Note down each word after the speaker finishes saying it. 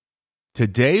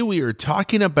Today we are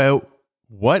talking about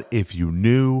what if you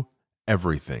knew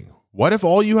everything? What if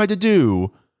all you had to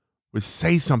do was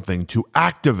say something to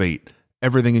activate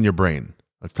everything in your brain?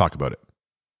 Let's talk about it.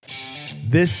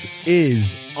 This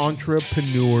is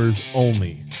Entrepreneurs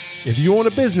Only. If you own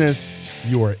a business,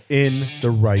 you are in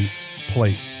the right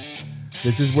place.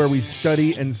 This is where we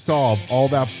study and solve all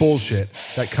that bullshit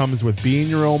that comes with being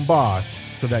your own boss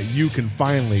so that you can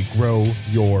finally grow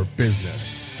your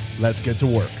business. Let's get to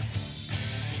work.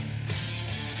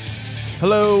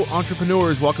 Hello,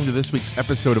 entrepreneurs. Welcome to this week's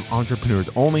episode of Entrepreneurs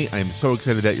Only. I am so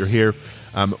excited that you're here.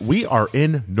 We are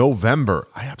in November.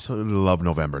 I absolutely love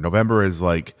November. November is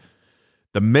like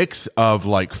the mix of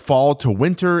like fall to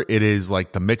winter. It is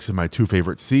like the mix of my two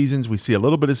favorite seasons. We see a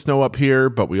little bit of snow up here,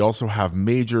 but we also have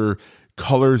major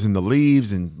colors in the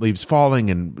leaves and leaves falling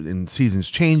and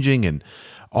seasons changing and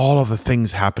all of the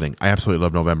things happening. I absolutely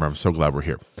love November. I'm so glad we're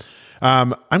here.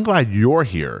 I'm glad you're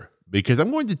here, because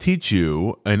I'm going to teach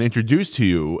you and introduce to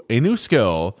you a new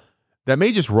skill that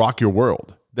may just rock your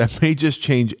world, that may just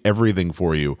change everything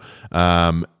for you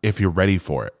if you're ready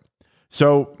for it.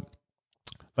 So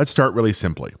let's start really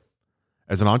simply.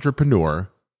 As an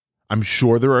entrepreneur, I'm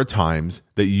sure there are times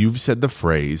that you've said the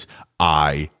phrase,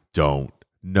 I don't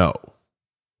know.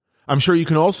 I'm sure you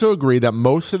can also agree that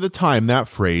most of the time that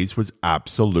phrase was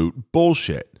absolute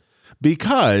bullshit,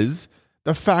 because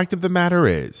the fact of the matter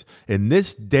is, in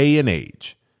this day and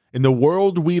age, in the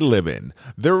world we live in,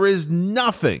 there is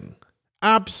nothing,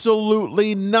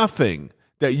 absolutely nothing,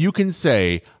 that you can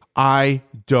say, I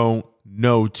don't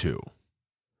know to.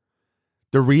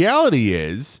 The reality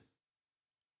is,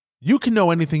 you can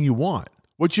know anything you want.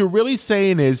 What you're really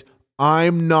saying is,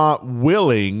 I'm not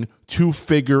willing to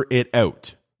figure it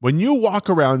out. When you walk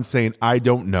around saying, I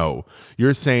don't know,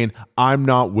 you're saying, I'm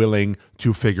not willing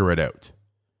to figure it out.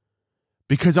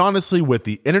 Because honestly, with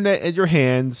the internet in your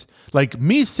hands, like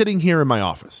me sitting here in my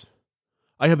office,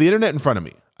 I have the internet in front of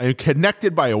me. I am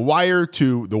connected by a wire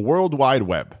to the World Wide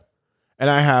Web. And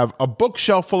I have a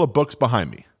bookshelf full of books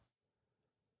behind me.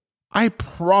 I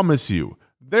promise you,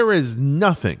 there is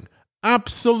nothing,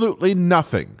 absolutely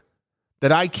nothing,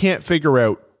 that I can't figure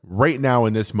out right now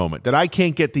in this moment, that I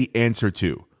can't get the answer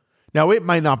to. Now, it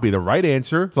might not be the right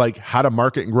answer, like how to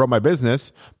market and grow my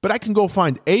business, but I can go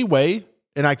find a way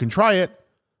and I can try it.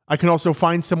 I can also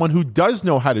find someone who does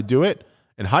know how to do it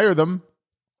and hire them.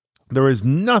 There is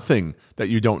nothing that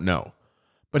you don't know.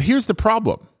 But here's the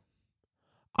problem.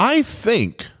 I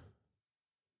think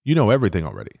you know everything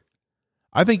already.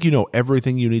 I think you know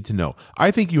everything you need to know.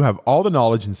 I think you have all the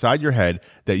knowledge inside your head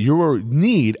that you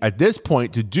need at this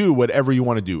point to do whatever you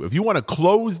want to do. If you want to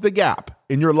close the gap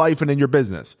in your life and in your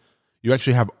business, you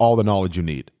actually have all the knowledge you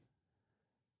need.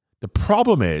 The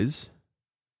problem is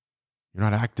you're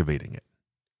not activating it.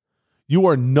 You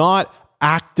are not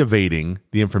activating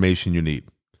the information you need.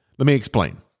 Let me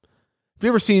explain. Have you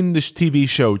ever seen this TV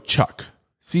show Chuck?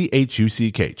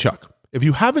 C-H-U-C-K, Chuck. If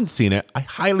you haven't seen it, I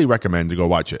highly recommend to go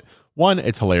watch it. One,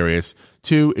 it's hilarious.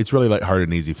 Two, it's really lighthearted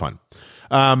and easy fun.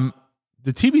 The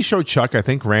TV show Chuck, I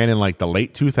think, ran in like the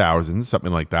late 2000s,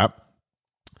 something like that.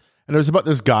 And it was about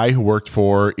this guy who worked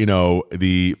for,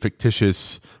 the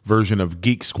fictitious version of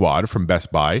Geek Squad from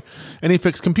Best Buy. And he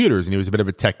fixed computers, and he was a bit of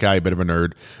a tech guy, a bit of a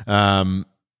nerd.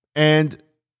 And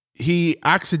he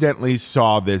accidentally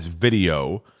saw this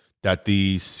video that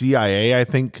the CIA, I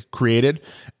think, created.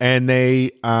 And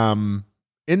they,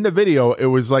 in the video, it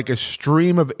was like a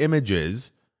stream of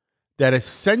images that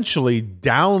essentially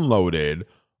downloaded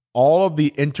all of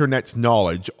the internet's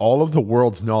knowledge, all of the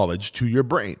world's knowledge to your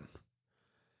brain.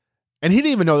 And he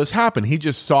didn't even know this happened. He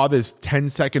just saw this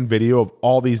 10-second video of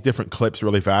all these different clips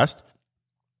really fast.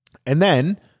 And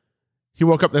then he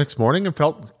woke up the next morning and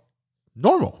felt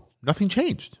normal. Nothing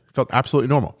changed. Felt absolutely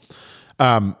normal.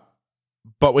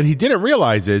 But what he didn't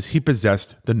realize is he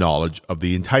possessed the knowledge of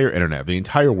the entire internet, the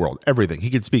entire world, everything.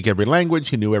 He could speak every language.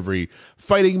 He knew every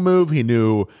fighting move. He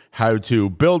knew how to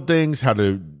build things, how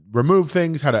to remove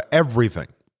things, how to everything.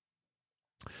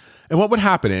 And what would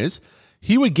happen is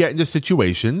he would get into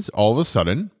situations all of a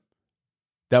sudden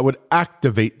that would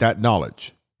activate that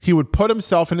knowledge. He would put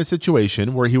himself in a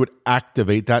situation where he would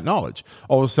activate that knowledge.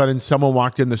 All of a sudden, someone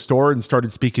walked in the store and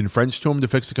started speaking French to him to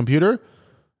fix a computer.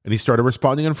 And he started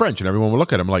responding in French. And everyone would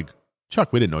look at him like,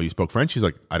 Chuck, we didn't know you spoke French. He's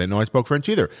like, I didn't know I spoke French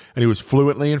either. And he was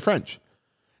fluently in French.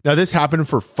 Now, this happened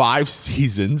for 5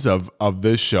 seasons of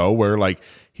this show where like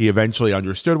he eventually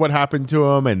understood what happened to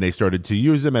him and they started to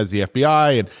use him as the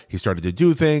FBI and he started to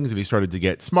do things and he started to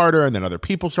get smarter and then other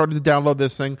people started to download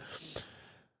this thing.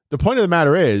 The point of the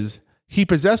matter is he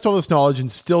possessed all this knowledge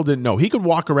and still didn't know. He could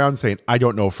walk around saying, I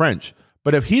don't know French.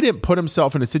 But if he didn't put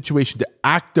himself in a situation to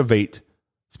activate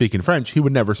speaking French, he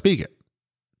would never speak it.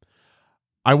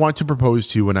 I want to propose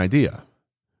to you an idea.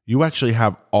 You actually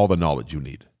have all the knowledge you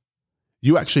need.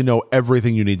 You actually know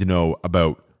everything you need to know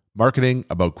about marketing,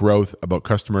 about growth, about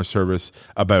customer service,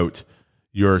 about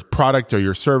your product or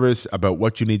your service, about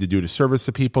what you need to do to service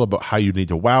the people, about how you need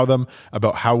to wow them,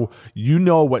 about how you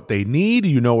know what they need,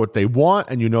 you know what they want,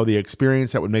 and you know the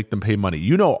experience that would make them pay money.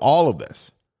 You know all of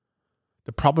this.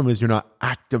 The problem is you're not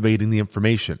activating the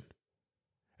information.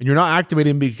 And you're not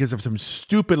activating because of some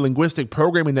stupid linguistic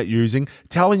programming that you're using,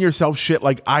 telling yourself shit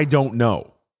like, I don't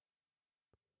know.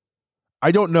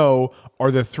 I don't know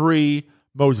are the 3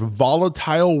 most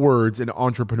volatile words an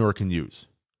entrepreneur can use.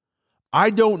 I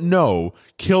don't know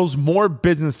kills more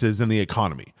businesses than the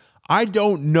economy. I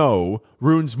don't know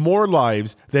ruins more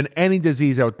lives than any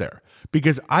disease out there.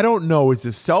 Because I don't know is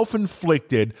the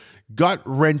self-inflicted,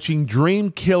 gut-wrenching,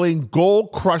 dream-killing,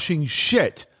 goal-crushing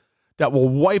shit that will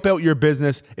wipe out your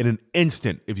business in an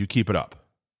instant if you keep it up.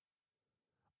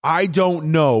 I don't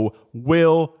know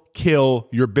will kill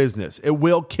your business. It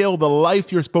will kill the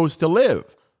life you're supposed to live.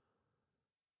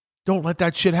 Don't let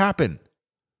that shit happen.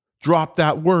 Drop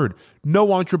that word.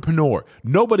 No entrepreneur,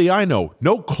 nobody I know,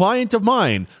 no client of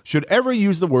mine should ever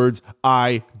use the words,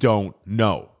 I don't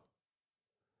know.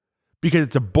 Because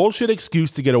it's a bullshit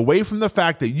excuse to get away from the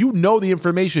fact that you know the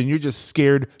information, you're just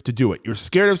scared to do it. You're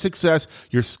scared of success,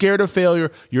 you're scared of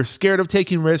failure, you're scared of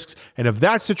taking risks, and if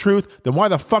that's the truth, then why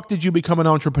the fuck did you become an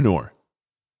entrepreneur?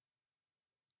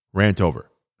 Rant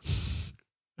over.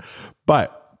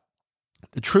 But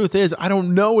the truth is, I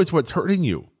don't know is what's hurting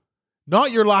you.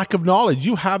 Not your lack of knowledge.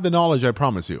 You have the knowledge, I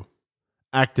promise you.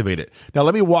 Activate it. Now,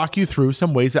 let me walk you through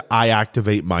some ways that I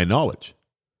activate my knowledge.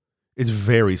 It's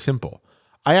very simple.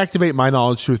 I activate my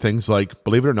knowledge through things like,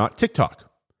 believe it or not, TikTok.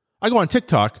 I go on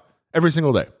TikTok every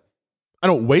single day. I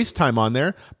don't waste time on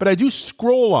there, but I do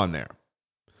scroll on there.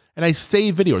 And I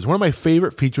save videos. One of my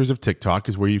favorite features of TikTok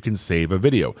is where you can save a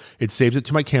video. It saves it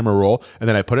to my camera roll, and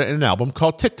then I put it in an album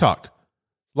called TikTok.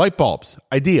 Light bulbs,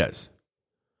 ideas.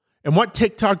 And what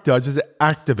TikTok does is it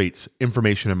activates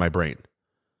information in my brain.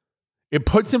 It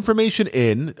puts information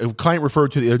in, a client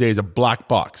referred to the other day as a black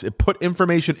box. It put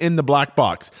information in the black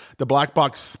box. The black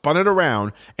box spun it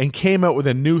around and came out with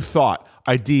a new thought,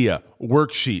 idea,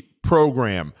 worksheet,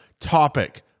 program,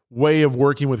 topic, way of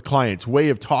working with clients, way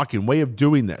of talking, way of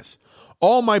doing this.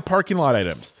 All my parking lot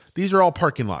items, these are all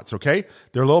parking lots, okay?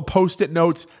 They're little Post-it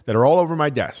notes that are all over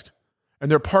my desk. And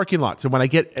they're parking lots. And when I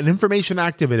get an information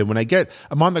activated,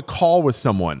 I'm on the call with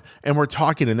someone and we're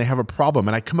talking and they have a problem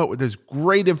and I come out with this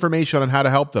great information on how to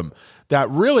help them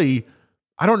that really,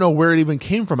 I don't know where it even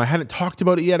came from. I hadn't talked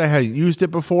about it yet. I hadn't used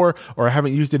it before or I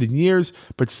haven't used it in years,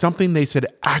 but something they said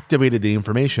activated the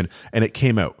information and it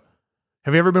came out.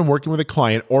 Have you ever been working with a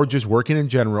client or just working in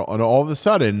general and all of a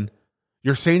sudden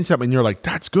you're saying something and you're like,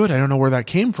 that's good. I don't know where that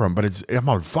came from, but I'm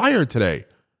on fire today.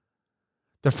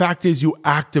 The fact is you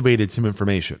activated some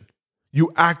information.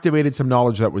 You activated some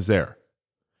knowledge that was there.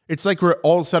 It's like we're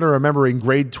all of a sudden remembering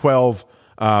grade 12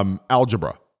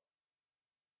 algebra.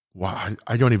 Wow,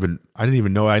 I didn't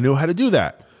even know I knew how to do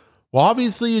that. Well,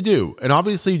 obviously you do. And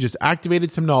obviously you just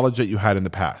activated some knowledge that you had in the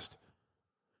past.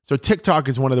 So TikTok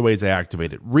is one of the ways I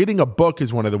activate it. Reading a book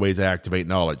is one of the ways I activate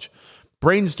knowledge.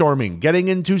 Brainstorming, getting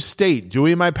into state,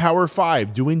 doing my Power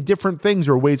 5, doing different things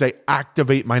are ways I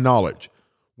activate my knowledge.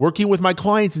 Working with my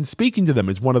clients and speaking to them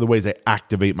is one of the ways I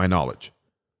activate my knowledge.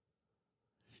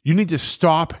 You need to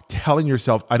stop telling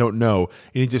yourself, I don't know.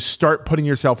 You need to start putting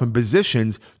yourself in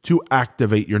positions to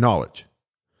activate your knowledge.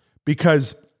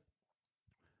 Because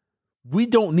we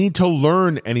don't need to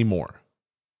learn anymore.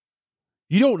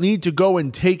 You don't need to go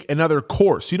and take another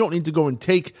course. You don't need to go and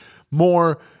take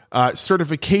more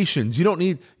certifications. You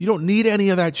don't need any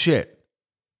of that shit.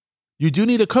 You do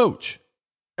need a coach.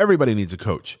 Everybody needs a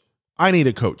coach. I need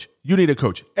a coach. You need a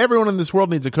coach. Everyone in this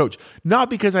world needs a coach. Not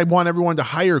because I want everyone to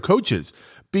hire coaches,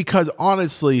 because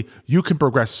honestly, you can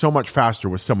progress so much faster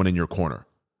with someone in your corner.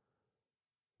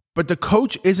 But the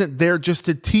coach isn't there just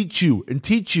to teach you and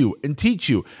teach you and teach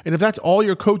you. And if that's all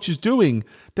your coach is doing,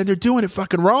 then they're doing it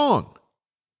fucking wrong.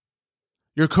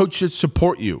 Your coach should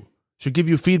support you, should give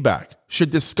you feedback,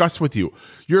 should discuss with you.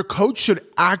 Your coach should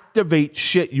activate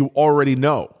shit you already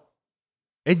know.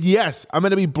 And yes, I'm going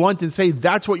to be blunt and say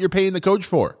that's what you're paying the coach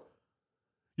for.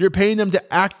 You're paying them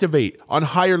to activate on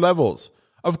higher levels.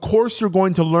 Of course, you're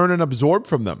going to learn and absorb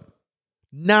from them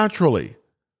naturally,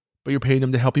 but you're paying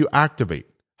them to help you activate.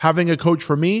 Having a coach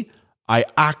for me, I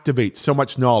activate so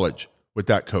much knowledge with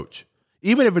that coach.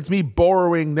 Even if it's me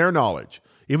borrowing their knowledge,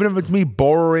 even if it's me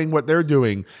borrowing what they're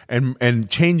doing and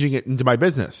changing it into my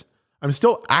business, I'm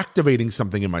still activating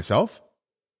something in myself.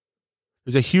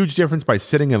 There's a huge difference by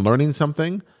sitting and learning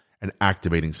something and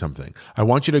activating something. I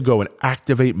want you to go and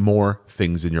activate more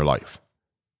things in your life.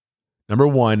 Number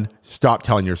one, stop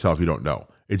telling yourself you don't know.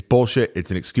 It's bullshit.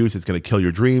 It's an excuse. It's going to kill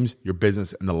your dreams, your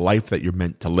business, and the life that you're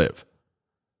meant to live.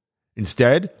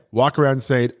 Instead, walk around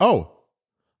saying, oh,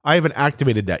 I haven't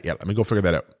activated that yet. Let me go figure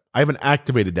that out. I haven't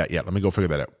activated that yet. Let me go figure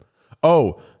that out.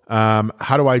 Oh,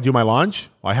 how do I do my launch?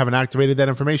 Well, I haven't activated that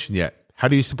information yet. How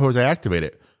do you suppose I activate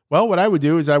it? Well, what I would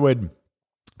do is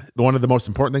one of the most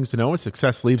important things to know is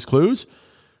success leaves clues.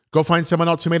 Go find someone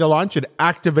else who made a launch and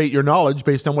activate your knowledge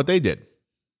based on what they did.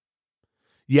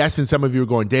 Yes, and some of you are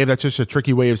going, Dave, that's just a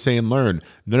tricky way of saying learn.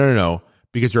 No,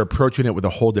 because you're approaching it with a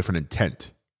whole different intent.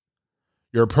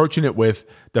 You're approaching it with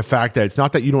the fact that it's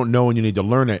not that you don't know and you need to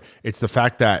learn it. It's the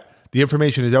fact that the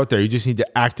information is out there. You just need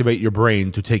to activate your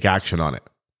brain to take action on it.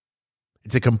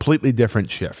 It's a completely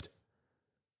different shift.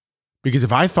 Because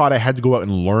if I thought I had to go out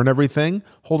and learn everything,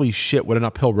 holy shit, what an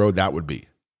uphill road that would be.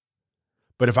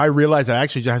 But if I realize I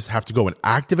actually just have to go and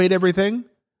activate everything,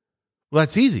 well,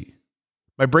 that's easy.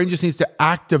 My brain just needs to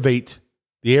activate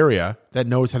the area that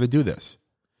knows how to do this.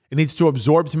 It needs to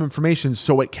absorb some information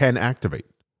so it can activate.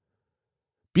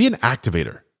 Be an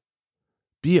activator.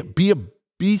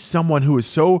 Be someone who is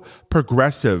so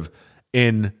progressive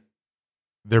in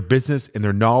their business, in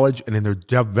their knowledge, and in their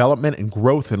development and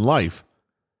growth in life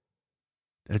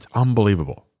that it's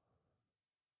unbelievable.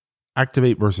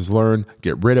 Activate versus learn.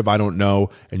 Get rid of I don't know,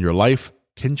 and your life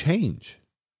can change.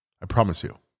 I promise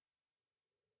you.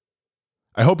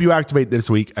 I hope you activate this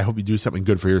week. I hope you do something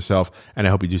good for yourself, and I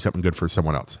hope you do something good for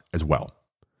someone else as well.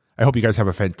 I hope you guys have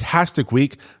a fantastic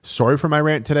week. Sorry for my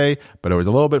rant today, but it was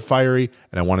a little bit fiery,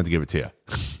 and I wanted to give it to you.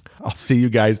 I'll see you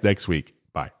guys next week.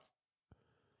 Bye.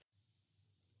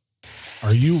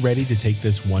 Are you ready to take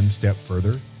this one step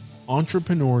further?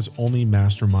 Entrepreneurs Only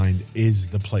Mastermind is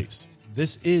the place.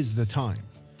 This is the time.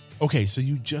 Okay, so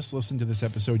you just listened to this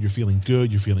episode. You're feeling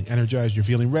good. You're feeling energized. You're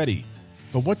feeling ready.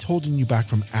 But what's holding you back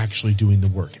from actually doing the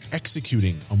work,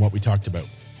 executing on what we talked about?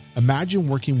 Imagine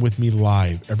working with me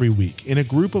live every week in a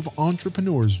group of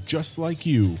entrepreneurs just like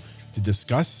you to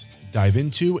discuss, dive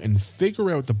into, and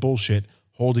figure out the bullshit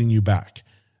holding you back.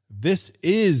 This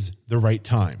is the right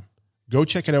time. Go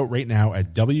check it out right now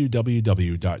at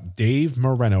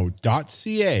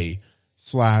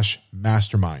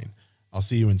www.davemoreno.ca/mastermind. I'll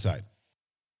see you inside.